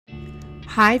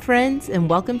Hi, friends, and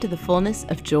welcome to the Fullness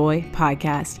of Joy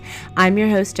podcast. I'm your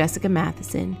host, Jessica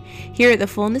Matheson. Here at the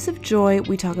Fullness of Joy,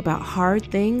 we talk about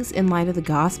hard things in light of the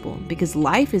gospel because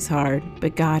life is hard,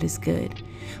 but God is good.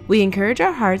 We encourage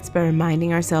our hearts by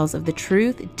reminding ourselves of the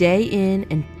truth day in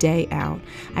and day out.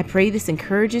 I pray this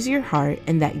encourages your heart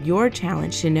and that you're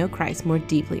challenged to know Christ more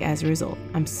deeply as a result.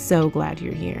 I'm so glad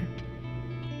you're here.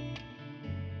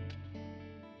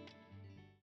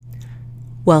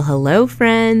 Well, hello,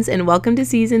 friends, and welcome to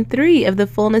Season 3 of the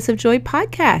Fullness of Joy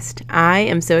podcast. I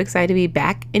am so excited to be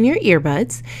back in your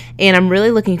earbuds, and I'm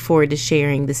really looking forward to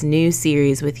sharing this new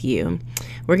series with you.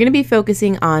 We're going to be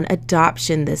focusing on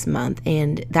adoption this month,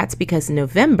 and that's because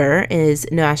November is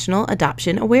National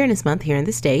Adoption Awareness Month here in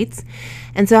the States.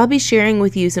 And so I'll be sharing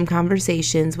with you some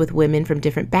conversations with women from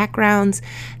different backgrounds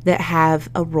that have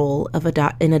a role of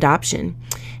in adoption.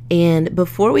 And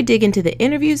before we dig into the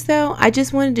interviews, though, I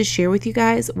just wanted to share with you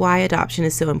guys why adoption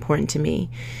is so important to me.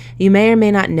 You may or may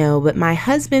not know, but my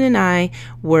husband and I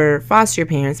were foster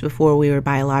parents before we were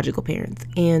biological parents.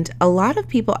 And a lot of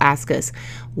people ask us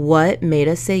what made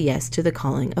us say yes to the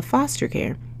calling of foster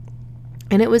care.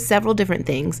 And it was several different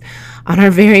things. On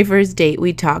our very first date,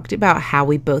 we talked about how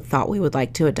we both thought we would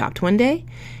like to adopt one day.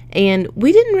 And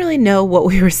we didn't really know what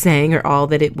we were saying or all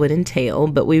that it would entail,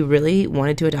 but we really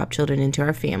wanted to adopt children into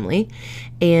our family.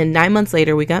 And 9 months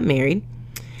later, we got married.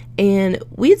 And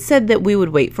we had said that we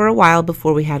would wait for a while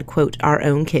before we had, quote, our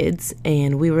own kids.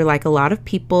 And we were like a lot of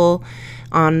people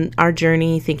on our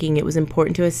journey, thinking it was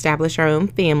important to establish our own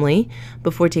family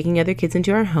before taking other kids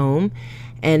into our home.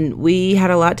 And we had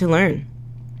a lot to learn.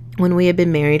 When we had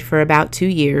been married for about 2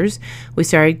 years, we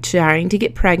started trying to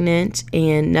get pregnant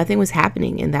and nothing was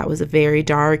happening. And that was a very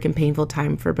dark and painful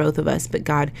time for both of us. But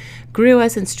God grew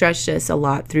us and stretched us a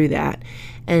lot through that.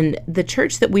 And the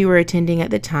church that we were attending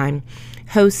at the time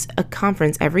hosts a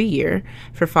conference every year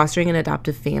for fostering and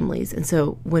adoptive families. And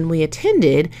so when we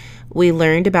attended, we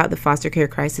learned about the foster care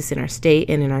crisis in our state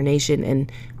and in our nation,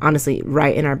 and honestly,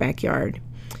 right in our backyard.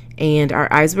 And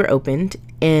our eyes were opened,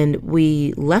 and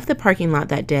we left the parking lot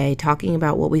that day talking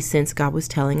about what we sensed God was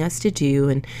telling us to do.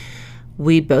 And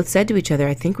we both said to each other,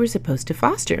 I think we're supposed to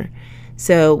foster.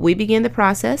 So we began the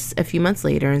process a few months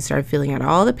later and started filling out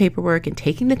all the paperwork and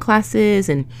taking the classes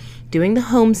and doing the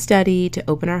home study to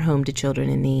open our home to children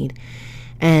in need.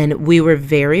 And we were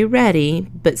very ready,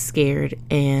 but scared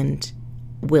and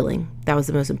willing. That was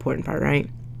the most important part, right?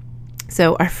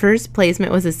 So our first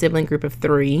placement was a sibling group of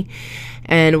 3,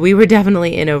 and we were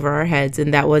definitely in over our heads,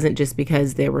 and that wasn't just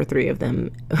because there were 3 of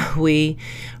them. We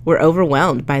were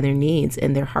overwhelmed by their needs,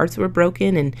 and their hearts were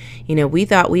broken, and, we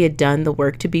thought we had done the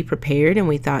work to be prepared, and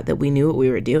we thought that we knew what we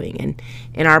were doing, and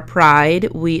in our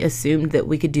pride, we assumed that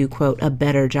we could do, quote, a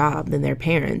better job than their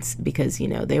parents, because,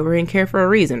 they were in care for a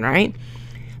reason, right?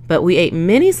 But we ate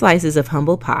many slices of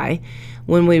humble pie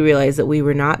when we realized that we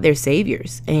were not their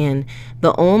saviors. And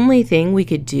the only thing we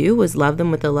could do was love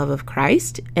them with the love of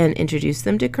Christ and introduce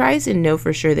them to Christ and know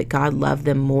for sure that God loved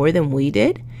them more than we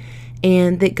did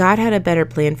and that God had a better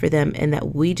plan for them and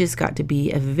that we just got to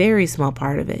be a very small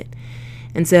part of it.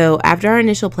 And so after our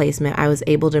initial placement, I was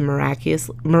able to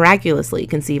miraculously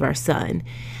conceive our son.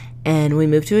 And we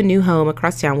moved to a new home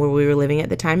across town where we were living at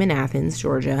the time in Athens,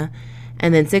 Georgia.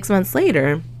 And then 6 months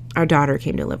later, our daughter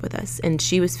came to live with us, and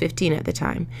she was 15 at the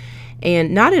time.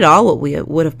 And not at all what we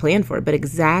would have planned for, but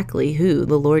exactly who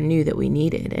the Lord knew that we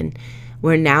needed. And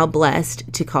we're now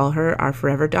blessed to call her our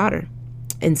forever daughter.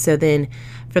 And so then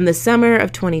from the summer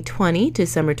of 2020 to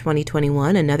summer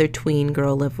 2021, another tween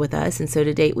girl lived with us. And so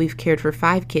to date, we've cared for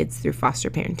 5 kids through foster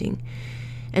parenting.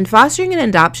 And fostering and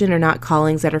adoption are not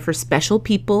callings that are for special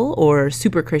people or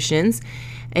super Christians.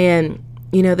 And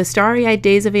the starry-eyed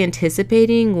days of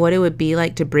anticipating what it would be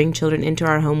like to bring children into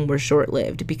our home were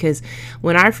short-lived because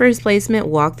when our first placement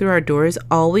walked through our doors,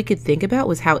 all we could think about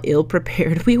was how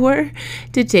ill-prepared we were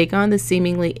to take on the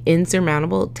seemingly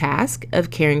insurmountable task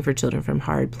of caring for children from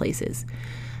hard places.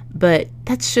 But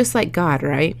that's just like God,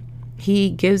 right?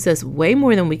 He gives us way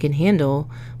more than we can handle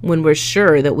when we're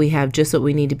sure that we have just what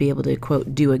we need to be able to,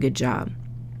 quote, do a good job.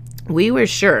 We were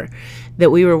sure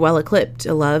that we were well equipped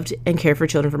to love and care for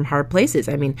children from hard places.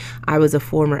 I mean, I was a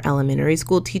former elementary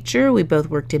school teacher. We both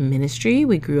worked in ministry.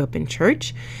 We grew up in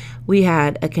church. We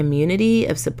had a community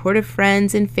of supportive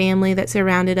friends and family that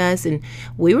surrounded us. And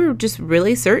we were just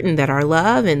really certain that our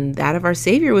love and that of our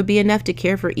Savior would be enough to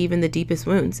care for even the deepest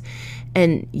wounds.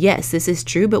 And yes, this is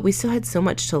true, but we still had so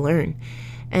much to learn.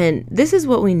 And this is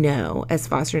what we know as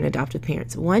foster and adoptive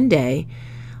parents. One day,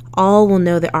 all will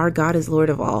know that our God is Lord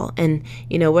of all. And,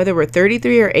 whether we're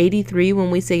 33 or 83, when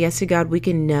we say yes to God, we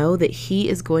can know that He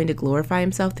is going to glorify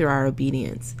Himself through our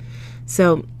obedience.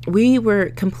 So we were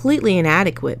completely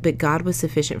inadequate, but God was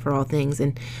sufficient for all things.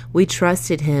 And we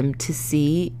trusted Him to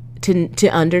see, to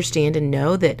understand and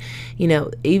know that,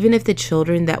 even if the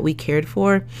children that we cared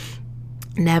for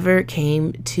never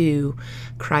came to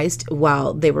Christ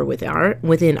while they were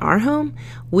within our home,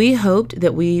 we hoped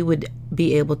that we would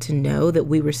be able to know that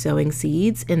we were sowing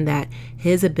seeds and that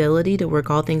His ability to work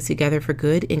all things together for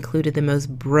good included the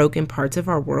most broken parts of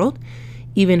our world,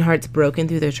 even hearts broken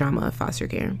through the trauma of foster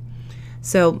care.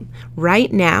 So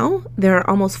right now, there are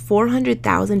almost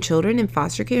 400,000 children in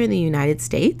foster care in the United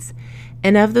States.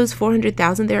 And of those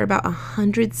 400,000, there are about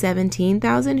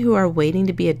 117,000 who are waiting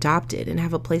to be adopted and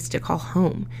have a place to call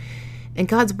home. And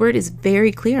God's word is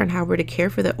very clear on how we're to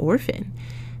care for the orphan.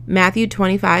 Matthew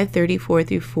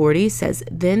 25:34-40 says,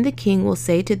 "Then the king will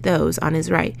say to those on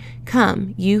his right,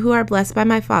 'Come, you who are blessed by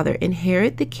my Father,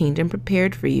 inherit the kingdom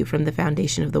prepared for you from the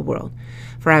foundation of the world.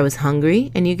 For I was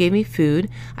hungry, and you gave me food.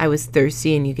 I was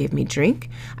thirsty, and you gave me drink.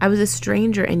 I was a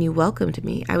stranger, and you welcomed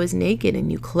me. I was naked,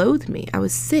 and you clothed me. I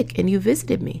was sick, and you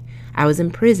visited me. I was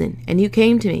in prison, and you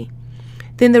came to me.'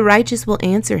 Then the righteous will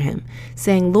answer him,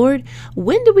 saying, 'Lord,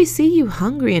 when did we see you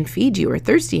hungry and feed you, or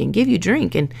thirsty and give you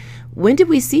drink? And when did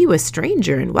we see you a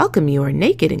stranger and welcome you, or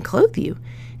naked and clothe you?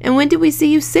 And when did we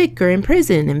see you sick or in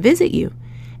prison and visit you?'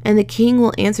 And the king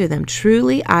will answer them,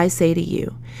 'Truly I say to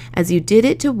you, as you did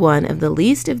it to one of the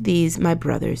least of these my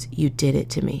brothers, you did it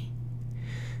to me.'"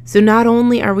 So not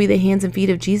only are we the hands and feet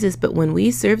of Jesus, but when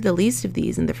we serve the least of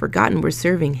these and the forgotten, we're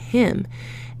serving Him.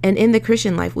 And in the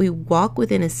Christian life, we walk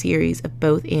within a series of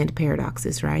both and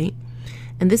paradoxes, right?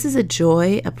 And this is a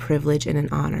joy, a privilege, and an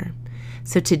honor.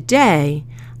 So today,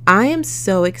 I am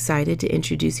so excited to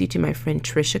introduce you to my friend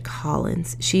Tricia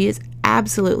Collins. She is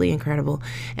absolutely incredible,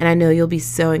 and I know you'll be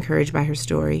so encouraged by her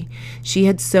story. She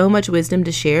had so much wisdom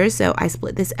to share, so I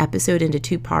split this episode into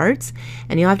 2 parts,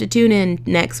 and you'll have to tune in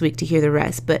next week to hear the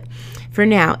rest. But for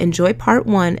now, enjoy part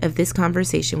 1 of this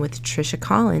conversation with Tricia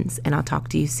Collins, and I'll talk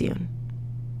to you soon.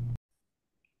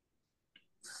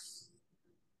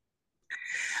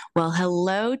 Well,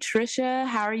 hello, Tricia.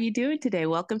 How are you doing today?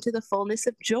 Welcome to the Fullness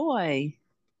of Joy.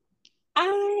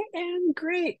 I am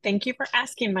great. Thank you for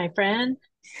asking, my friend.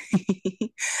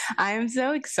 I am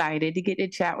so excited to get to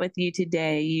chat with you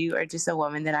today. You are just a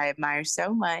woman that I admire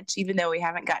so much, even though we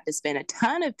haven't got to spend a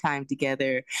ton of time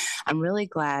together. I'm really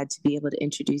glad to be able to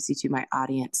introduce you to my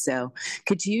audience. So,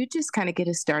 could you just kind of get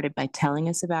us started by telling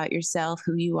us about yourself,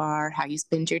 who you are, how you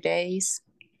spend your days?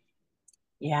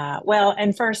 Yeah, well,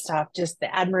 and first off, just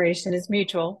the admiration is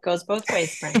mutual, goes both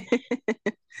ways, friend.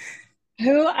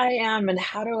 Who I am and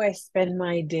how do I spend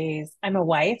my days? I'm a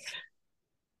wife.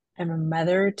 I'm a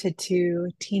mother to 2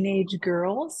 teenage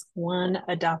girls, one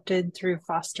adopted through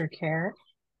foster care,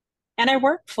 and I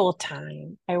work full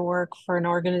time. I work for an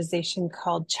organization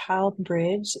called Child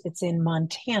Bridge. It's in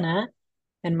Montana,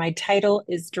 and my title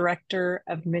is Director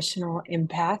of Missional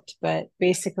Impact. But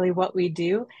basically, what we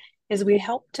do is we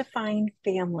help to find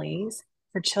families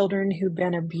for children who've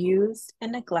been abused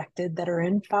and neglected that are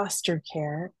in foster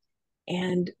care.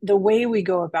 And the way we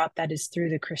go about that is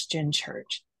through the Christian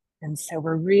church. And so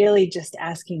we're really just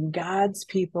asking God's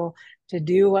people to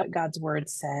do what God's word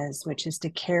says, which is to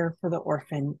care for the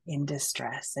orphan in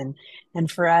distress. And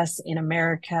for us in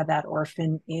America, that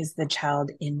orphan is the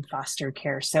child in foster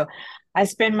care. So I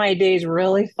spend my days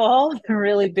really full,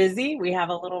 really busy. We have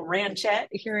a little ranchette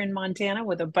here in Montana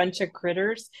with a bunch of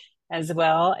critters as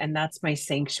well. And that's my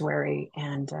sanctuary.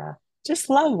 And just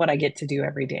love what I get to do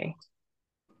every day.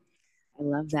 I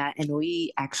love that. And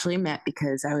we actually met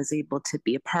because I was able to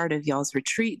be a part of y'all's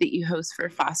retreat that you host for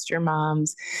foster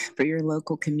moms for your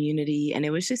local community. And it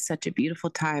was just such a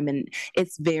beautiful time. And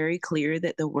it's very clear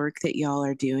that the work that y'all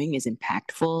are doing is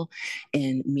impactful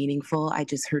and meaningful. I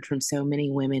just heard from so many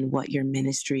women what your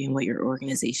ministry and what your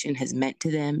organization has meant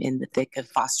to them in the thick of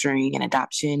fostering and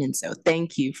adoption. And so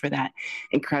thank you for that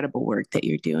incredible work that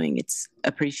you're doing. It's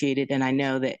appreciated. And I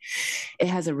know that it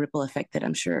has a ripple effect that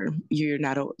I'm sure you're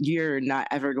not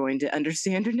ever going to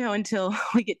understand or know until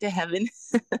we get to heaven.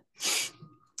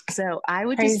 So I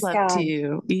would just Praise love God.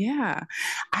 to, yeah,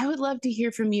 I would love to hear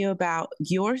from you about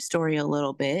your story a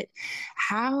little bit.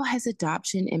 How has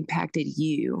adoption impacted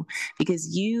you?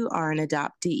 Because you are an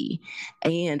adoptee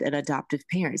and an adoptive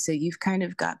parent. So you've kind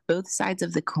of got both sides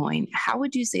of the coin. How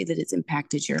would you say that it's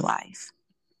impacted your life?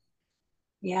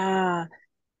 Yeah.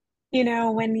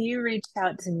 When you reached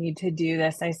out to me to do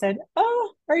this, I said,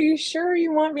 "Oh, are you sure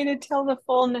you want me to tell the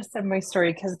fullness of my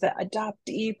story?" Because the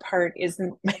adoptee part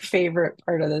isn't my favorite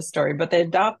part of the story, but the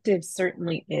adoptive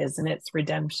certainly is, and it's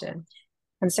redemption.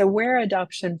 And so, where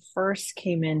adoption first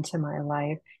came into my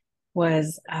life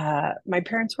was my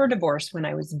parents were divorced when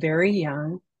I was very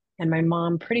young. And my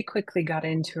mom pretty quickly got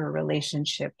into a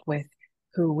relationship with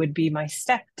who would be my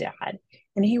stepdad.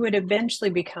 And he would eventually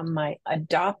become my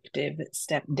adoptive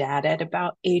stepdad at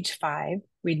about age 5.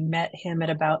 We'd met him at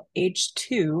about age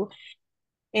 2.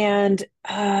 And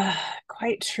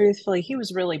quite truthfully, he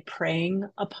was really preying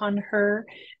upon her.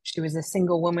 She was a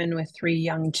single woman with 3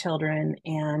 young children,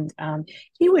 and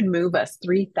he would move us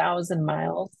 3,000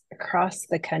 miles across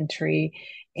the country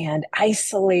and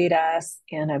isolate us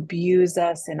and abuse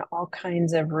us in all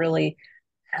kinds of really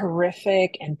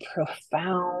horrific and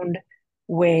profound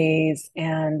ways.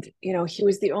 And, he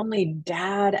was the only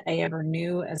dad I ever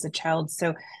knew as a child.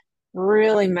 So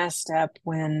really messed up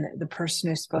when the person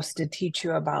who's supposed to teach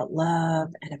you about love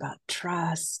and about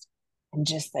trust and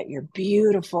just that you're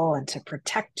beautiful and to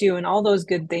protect you and all those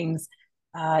good things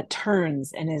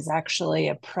turns and is actually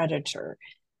a predator.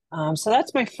 So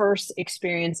that's my first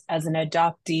experience as an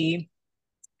adoptee.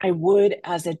 I would,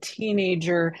 as a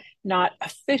teenager, not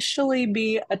officially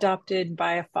be adopted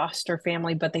by a foster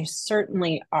family, but they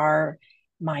certainly are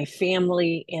my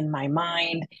family in my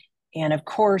mind. And of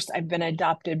course, I've been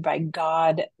adopted by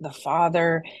God the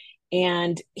Father,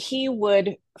 and He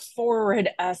would forward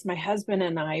us, my husband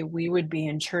and I, we would be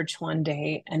in church one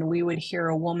day and we would hear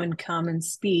a woman come and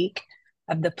speak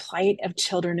of the plight of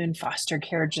children in foster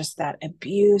care, just that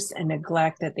abuse and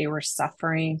neglect that they were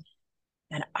suffering.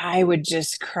 And I would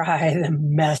just cry the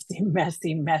messy,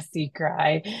 messy, messy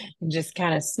cry and just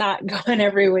kind of snot going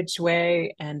every which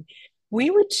way. And we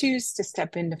would choose to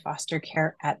step into foster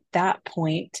care at that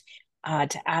point,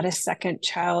 to add a second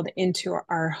child into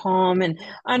our home. And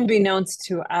unbeknownst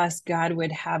to us, God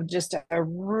would have just a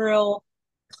real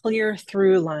clear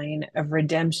through line of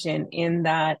redemption in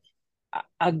that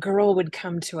a girl would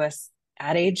come to us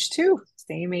at age 2,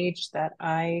 same age that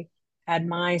I had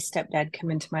my stepdad come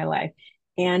into my life.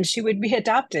 And she would be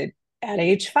adopted at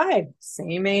age 5,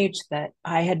 same age that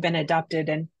I had been adopted.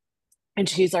 And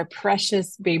she's our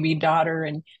precious baby daughter.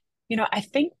 And, I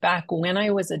think back when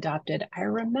I was adopted, I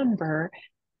remember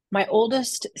my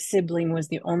oldest sibling was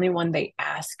the only one they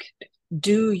asked,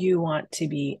 do you want to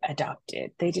be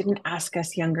adopted? They didn't ask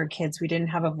us younger kids. We didn't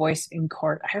have a voice in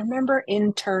court. I remember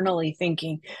internally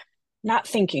thinking, not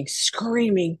thinking,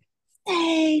 screaming,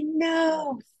 say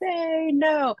no, say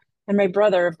no. And my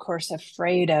brother, of course,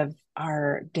 afraid of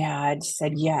our dad,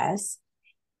 said yes.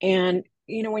 And,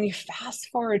 when you fast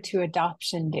forward to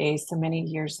adoption day so many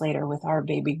years later with our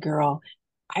baby girl,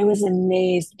 I was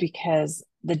amazed because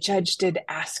the judge did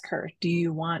ask her, do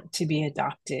you want to be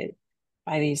adopted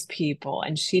by these people?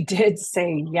 And she did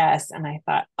say yes. And I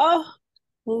thought, oh,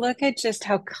 look at just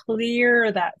how clear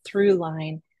that through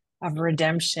line of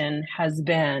redemption has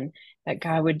been, that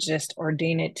God would just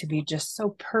ordain it to be just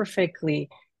so perfectly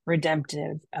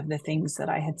redemptive of the things that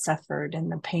I had suffered and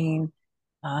the pain.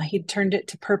 He'd turned it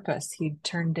to purpose. He'd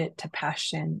turned it to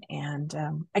passion. And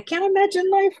I can't imagine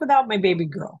life without my baby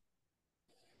girl.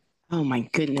 Oh my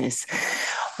goodness.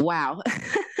 Wow.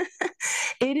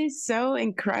 It is so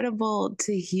incredible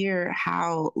to hear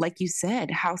how, like you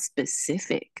said, how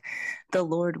specific the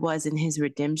Lord was in his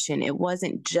redemption. It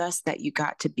wasn't just that you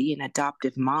got to be an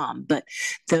adoptive mom, but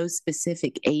those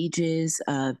specific ages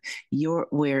of your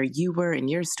where you were in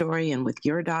your story and with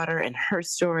your daughter and her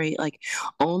story, like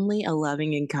only a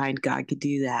loving and kind God could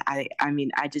do that. I mean,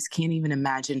 I just can't even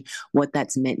imagine what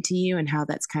that's meant to you and how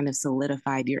that's kind of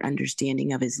solidified your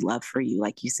understanding of his love for you,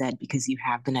 like you said, because you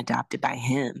have been adopted by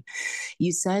him.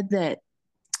 You said that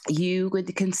you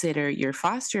would consider your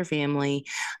foster family,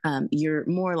 you're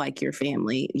more like your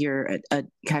family. You're a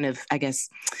kind of, I guess,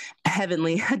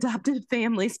 heavenly adopted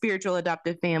family, spiritual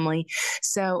adopted family.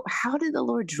 So, how did the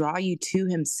Lord draw you to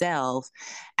himself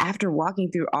after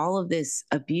walking through all of this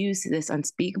abuse, this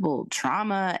unspeakable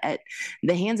trauma at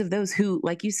the hands of those who,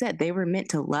 like you said, they were meant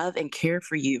to love and care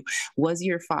for you? Was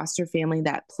your foster family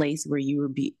that place where you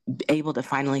were able to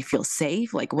finally feel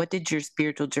safe? Like, what did your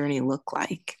spiritual journey look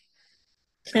like?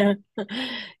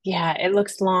 Yeah, it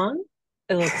looks long.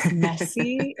 It looks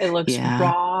messy. It looks Yeah.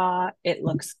 raw. It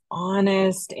looks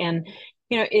honest. And,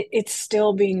 it's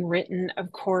still being written,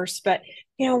 of course. But,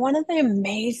 one of the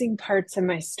amazing parts of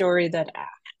my story that,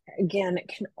 again, it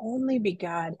can only be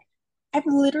God. I've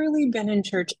literally been in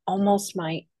church almost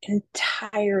my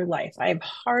entire life. I've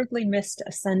hardly missed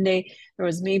a Sunday. There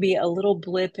was maybe a little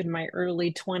blip in my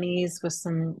early 20s with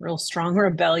some real strong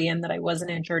rebellion that I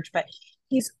wasn't in church, but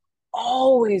he's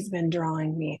always been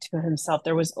drawing me to himself.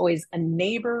 There was always a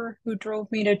neighbor who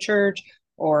drove me to church,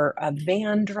 or a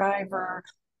van driver,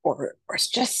 or it's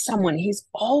just someone. He's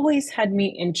always had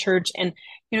me in church. And,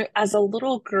 as a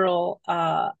little girl,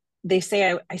 they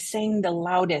say I sang the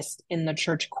loudest in the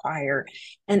church choir,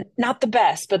 and not the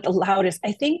best, but the loudest.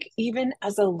 I think even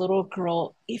as a little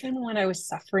girl, even when I was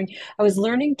suffering, I was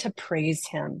learning to praise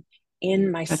him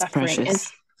in my That's suffering. And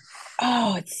precious.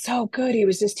 oh, it's so good. He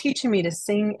was just teaching me to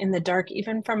sing in the dark,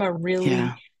 even from a really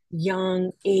Yeah,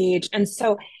 young age. And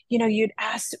so, you'd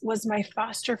asked, was my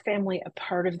foster family a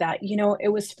part of that?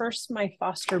 It was first my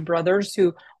foster brothers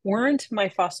who weren't my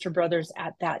foster brothers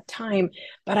at that time,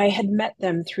 but I had met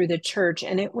them through the church.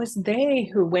 And it was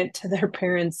they who went to their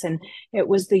parents, and it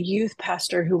was the youth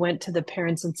pastor who went to the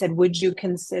parents and said, would you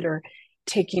consider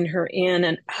taking her in?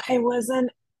 And I was an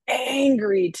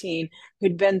angry teen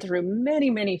who'd been through many,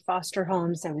 many foster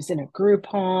homes. I was in a group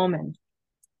home,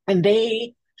 and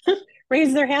they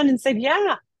raised their hand and said,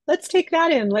 yeah, let's take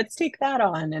that in. Let's take that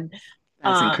on. And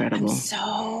that's I'm incredible.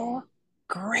 so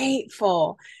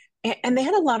grateful. And they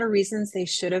had a lot of reasons they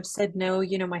should have said no.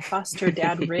 My foster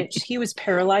dad, Rich, he was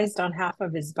paralyzed on half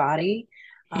of his body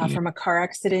Mm, from a car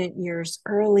accident years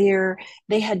earlier.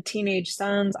 They had teenage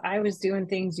sons. I was doing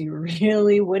things you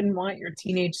really wouldn't want your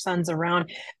teenage sons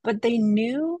around, but they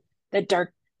knew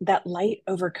that light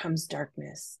overcomes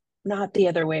darkness, not the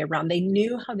other way around. They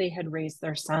knew how they had raised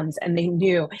their sons, and they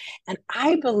knew. And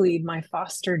I believe my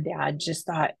foster dad just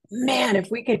thought, man, if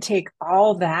we could take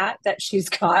all that she's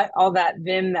got, all that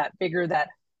vim, that vigor,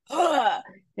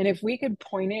 and if we could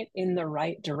point it in the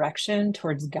right direction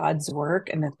towards God's work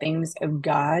and the things of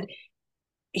God,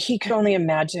 he could only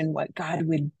imagine what God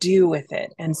would do with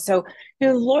it. And so,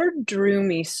 the Lord drew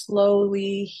me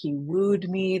slowly. He wooed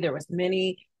me. There was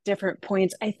many different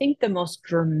points. I think the most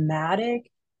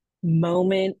dramatic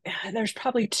moment, there's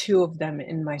probably two of them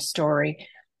in my story.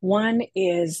 One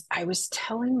is I was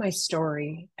telling my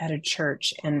story at a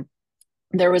church, and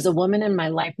there was a woman in my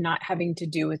life not having to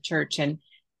do with church. And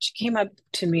she came up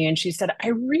to me and she said, I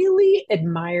really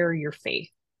admire your faith.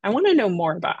 I want to know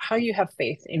more about how you have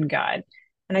faith in God.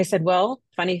 And I said, well,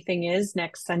 funny thing is,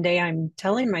 next Sunday, I'm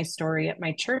telling my story at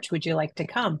my church. Would you like to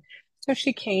come? So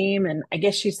she came, and I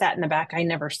guess she sat in the back. I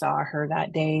never saw her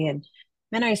that day. And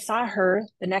then I saw her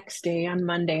the next day on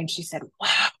Monday, and she said,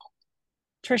 wow,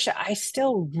 Tricia, I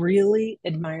still really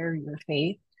admire your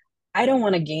faith. I don't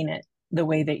want to gain it the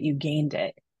way that you gained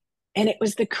it. And it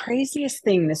was the craziest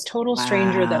thing. This total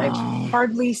stranger that I've wow.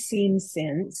 hardly seen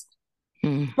since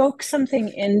Mm, spoke something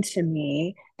into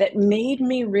me that made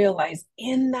me realize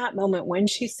in that moment when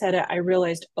she said it, I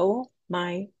realized, oh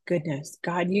my goodness,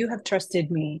 God, you have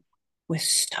trusted me with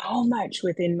so much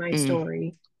within my mm,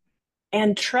 story.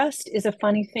 And trust is a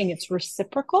funny thing, it's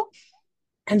reciprocal.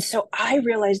 And so I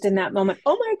realized in that moment,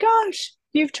 oh my gosh,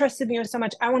 you've trusted me with so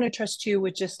much. I want to trust you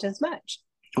with just as much.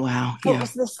 wow. So it Yeah.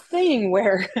 was this thing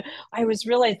where I was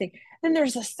realizing. Then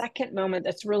there's a second moment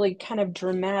that's really kind of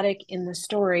dramatic in the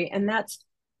story. And that's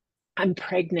I'm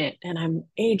pregnant, and I'm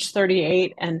age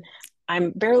 38, and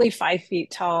I'm barely 5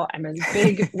 feet tall. I'm as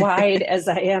big, wide as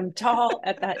I am tall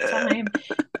at that time.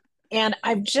 And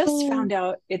I've just found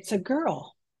out it's a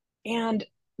girl. And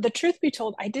the truth be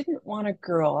told, I didn't want a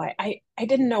girl. I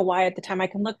didn't know why at the time. I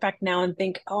can look back now and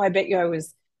think, oh, I bet you I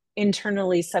was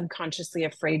internally, subconsciously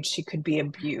afraid she could be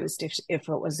abused if it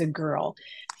was a girl.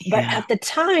 But Yeah. at the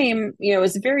time, it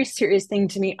was a very serious thing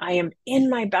to me. I am in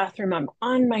my bathroom, I'm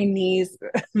on my knees,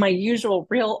 my usual,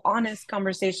 real, honest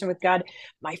conversation with God.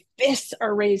 My fists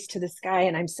are raised to the sky,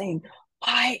 and I'm saying,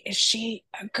 why is she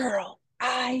a girl?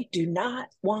 I do not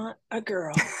want a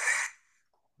girl.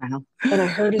 Wow. And I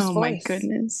heard his Oh my voice.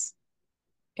 goodness.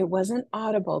 It wasn't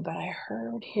audible, but I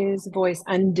heard his voice,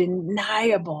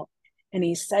 undeniable. And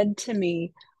he said to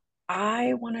me,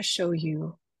 I want to show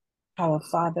you how a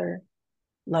father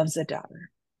loves a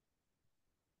daughter.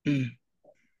 Mm,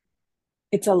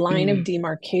 It's a line of mm,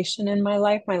 demarcation in my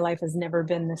life. My life has never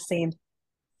been the same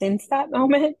since that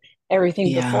moment. Everything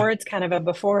yeah. before it's kind of a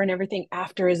before, and everything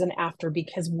after is an after,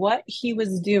 because what he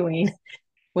was doing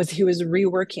was he was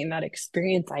reworking that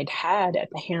experience I'd had at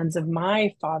the hands of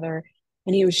my father.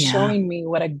 And he was Yeah. showing me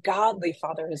what a godly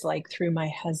father is like through my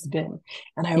husband.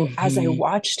 And as I Hmm.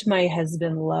 watched my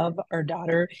husband love our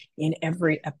daughter in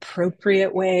every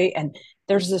appropriate way, and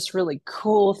there's this really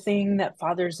cool thing that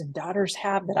fathers and daughters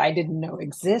have that I didn't know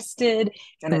existed.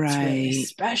 And it's really Right.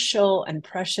 special and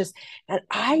precious. And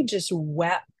I just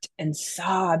wept and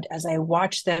sobbed as I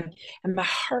watched them. And my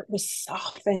heart was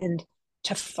softened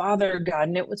to father God.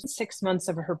 And it was 6 months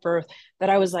of her birth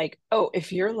that I was like, oh,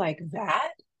 if you're like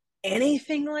that,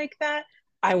 anything like that,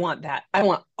 I want that. I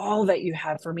want all that you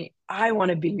have for me. I want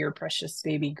to be your precious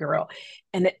baby girl.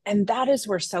 And that is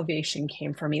where salvation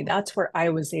came for me. That's where I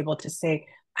was able to say,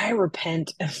 I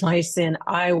repent of my sin.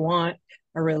 I want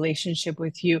a relationship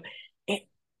with you.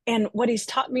 And what he's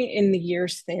taught me in the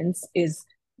years since is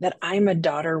that I'm a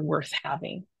daughter worth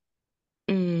having,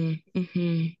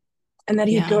 Mm-hmm. and that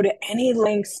he'd go Yeah. to any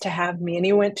lengths to have me. And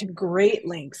he went to great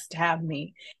lengths to have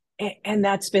me. And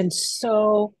that's been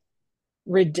so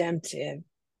redemptive.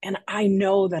 And I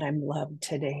know that I'm loved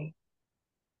today.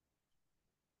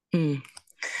 Mm.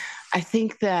 I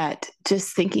think that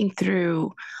just thinking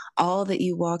through all that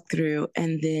you walked through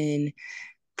and then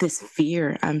this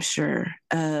fear, I'm sure,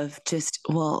 of just,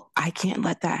 well, I can't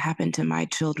let that happen to my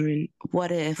children. What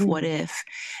Mm. if?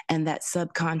 And that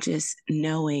subconscious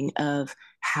knowing of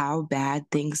how bad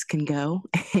things can go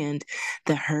and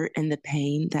the hurt and the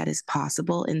pain that is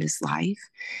possible in this life.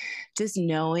 Just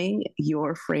knowing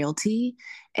your frailty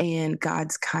and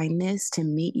God's kindness to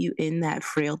meet you in that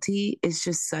frailty is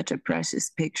just such a precious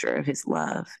picture of his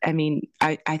love. I mean,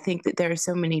 I think that there are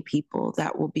so many people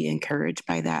that will be encouraged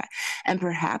by that and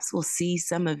perhaps will see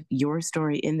some of your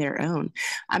story in their own.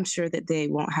 I'm sure that they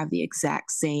won't have the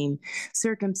exact same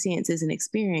circumstances and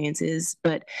experiences,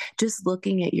 but just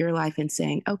looking at your life and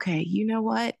saying, okay, you know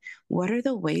what? What are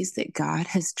the ways that God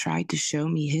has tried to show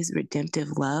me his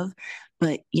redemptive love?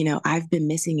 But I've been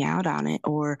missing out on it,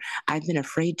 or I've been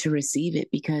afraid to receive it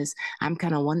because I'm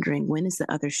kind of wondering, when is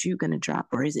the other shoe going to drop,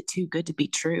 or is it too good to be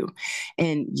true?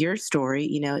 And your story,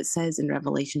 it says in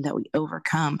Revelation that we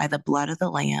overcome by the blood of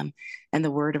the Lamb and the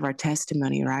word of our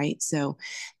testimony, right? So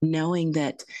knowing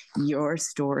that your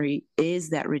story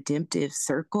is that redemptive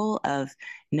circle of,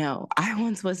 no, I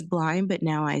once was blind, but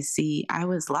now I see. I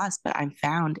was lost, but I'm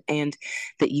found, and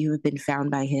that you have been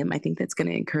found by him. I think that's going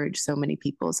to encourage so many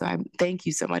people. So I thank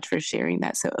you so much for sharing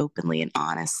that so openly and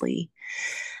honestly.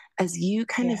 As you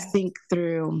kind of Yeah. think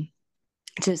through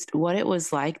just what it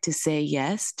was like to say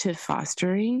yes to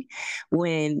fostering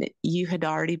when you had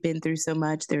already been through so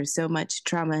much. There was so much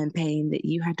trauma and pain that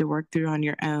you had to work through on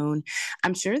your own.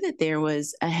 I'm sure that there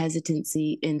was a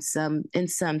hesitancy in some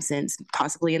sense,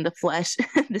 possibly in the flesh.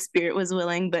 The spirit was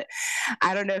willing, but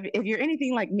I don't know if you're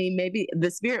anything like me, maybe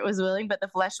the spirit was willing but the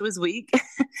flesh was weak.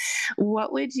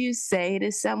 What would you say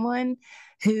to someone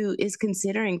who is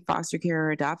considering foster care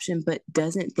or adoption but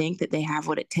doesn't think that they have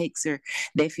what it takes, or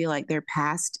they feel like their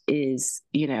past is,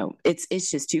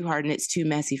 it's just too hard and it's too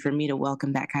messy for me to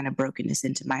welcome that kind of brokenness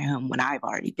into my home when I've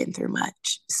already been through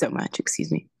so much,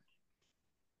 excuse me.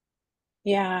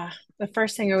 Yeah. The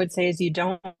first thing I would say is you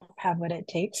don't have what it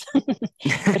takes,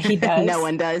 but he No does,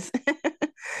 one does.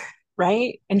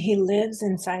 right? And he lives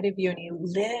inside of you and he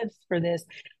lives for this.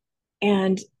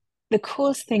 And the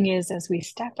coolest thing is, as we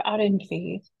step out in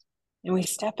faith and we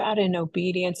step out in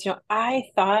obedience, I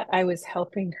thought I was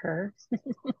helping her.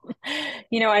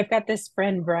 I've got this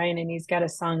friend, Brian, and he's got a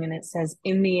song and it says,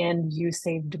 "In the end, you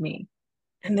saved me."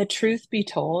 And the truth be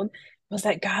told was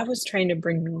that God was trying to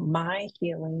bring me my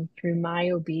healing through my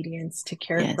obedience to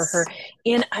care for her. Yes.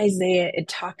 In Isaiah, it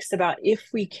talks about if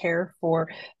we care for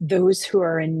those who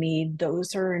are in need,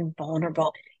 those who are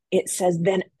vulnerable, it says,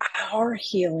 then our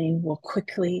healing will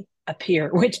quickly appear,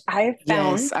 which I have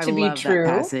Yes, found I to be love that true.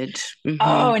 passage.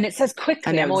 Oh, and it says I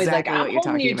quickly. know I'm always like, exactly I'm what you're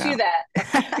holding talking you to about.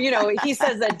 that. He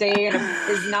says a day and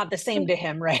is not the same to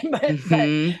him, right? But but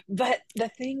Hmm. but the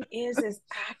thing is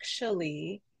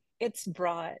actually it's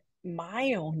brought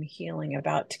my own healing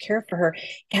about to care for her.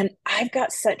 And I've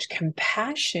got such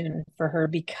compassion for her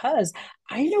because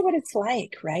I know what it's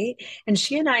like, right? And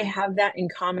she and I have that in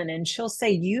common. And she'll say,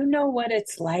 you know what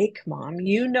it's like, mom.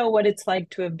 You know what it's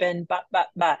like to have been,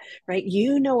 right?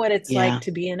 You know what it's like Yeah,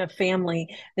 to be in a family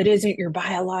that isn't your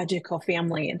biological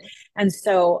family. And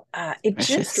so it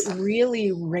just precious.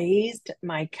 really raised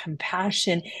my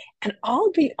compassion. And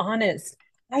I'll be honest,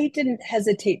 I didn't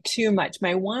hesitate too much.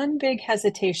 My one big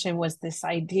hesitation was this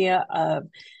idea of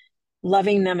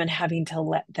loving them and having to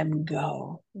let them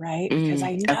go, right? Because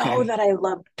I know Okay. that I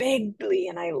love bigly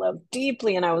and I love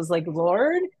deeply. And I was like,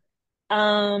 Lord,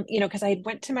 because I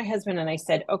went to my husband and I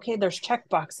said, okay, there's check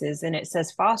boxes and it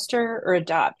says foster or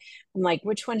adopt. I'm like,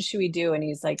 which one should we do? And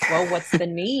he's like, well, what's the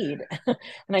need?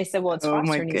 And I said, well, it's Oh my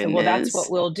foster. And he said, well, that's goodness.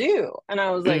 what we'll do. And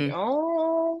I was like, Mm,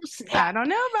 oh, I snap. don't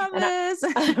know about And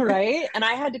this. right. And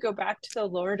I had to go back to the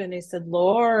Lord and I said,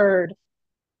 Lord,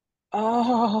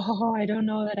 oh, I don't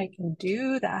know that I can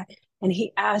do that. And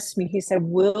he asked me, he said,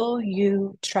 will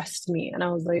you trust me? And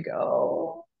I was like,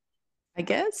 oh, I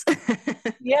guess.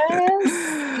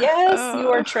 Yes, yes, you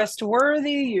are Oh,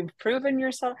 trustworthy. You've proven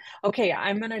yourself. Okay,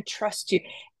 I'm going to trust you.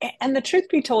 And the truth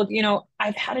be told,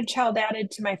 I've had a child added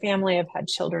to my family. I've had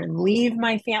children leave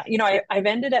my family. I've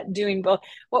ended up doing both.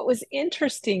 What was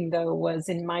interesting, though, was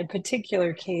in my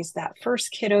particular case, that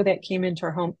first kiddo that came into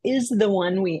our home is the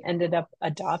one we ended up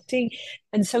adopting.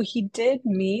 And so he did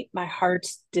meet my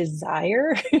heart's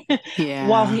desire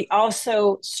while yeah. he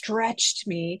also stretched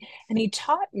me and he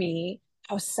taught me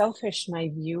how selfish my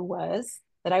view was,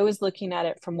 that I was looking at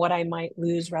it from what I might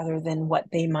lose rather than what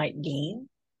they might gain.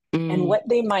 And Mm, what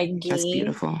they might that's gain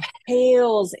beautiful.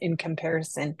 pales in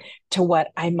comparison to what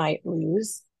I might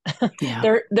lose.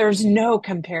 Yeah. There's no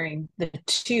comparing the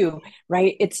two,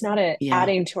 right? It's not a Yeah.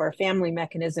 adding to our family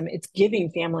mechanism, it's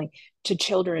giving family to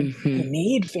children who Hmm.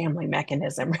 need family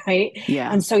mechanism, right?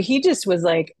 Yeah. And so he just was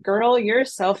like, girl, you're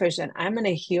selfish and I'm going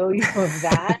to heal you of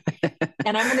that.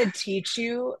 And I'm going to teach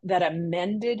you that a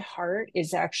mended heart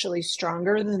is actually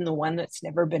stronger than the one that's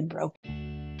never been broken.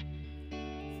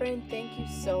 Friend, thank you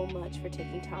so much for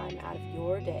taking time out of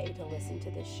your day to listen to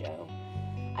this show.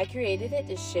 I created it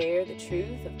to share the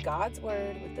truth of God's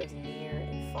Word with those near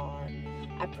and far.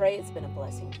 I pray it's been a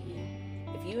blessing to you.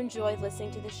 If you enjoyed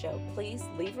listening to the show, please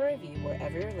leave a review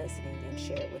wherever you're listening and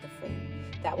share it with a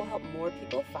friend. That will help more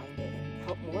people find it and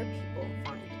help more people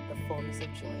find the fullness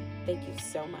of joy. Thank you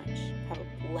so much. Have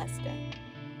a blessed day.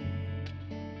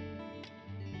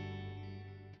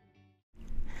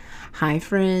 Hi,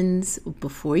 friends.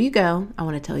 Before you go, I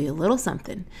want to tell you a little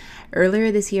something.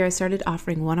 Earlier this year, I started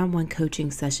offering one-on-one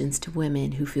coaching sessions to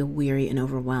women who feel weary and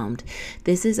overwhelmed.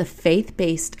 This is a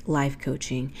faith-based life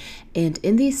coaching, and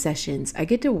in these sessions, I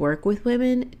get to work with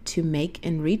women to make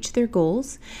and reach their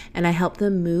goals, and I help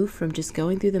them move from just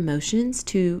going through the motions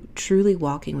to truly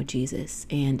walking with Jesus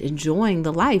and enjoying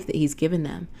the life that He's given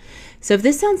them. So if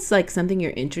this sounds like something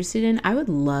you're interested in, I would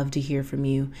love to hear from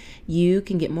you. You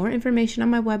can get more information on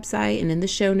my website and in the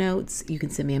show notes. You can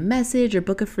send me a message or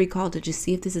book a free call to just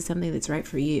see if this is something that's right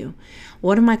for you.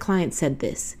 One of my clients said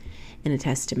this in a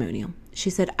testimonial.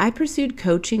 She said, I pursued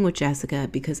coaching with Jessica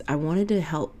because I wanted to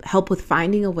help with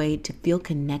finding a way to feel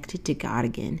connected to God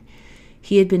again.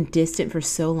 He had been distant for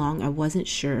so long, I wasn't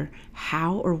sure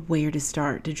how or where to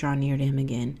start to draw near to Him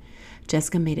again.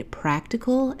 Jessica made it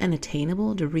practical and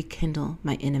attainable to rekindle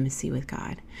my intimacy with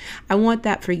God. I want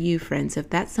that for you, friends. If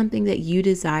that's something that you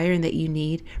desire and that you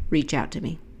need, reach out to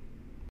me.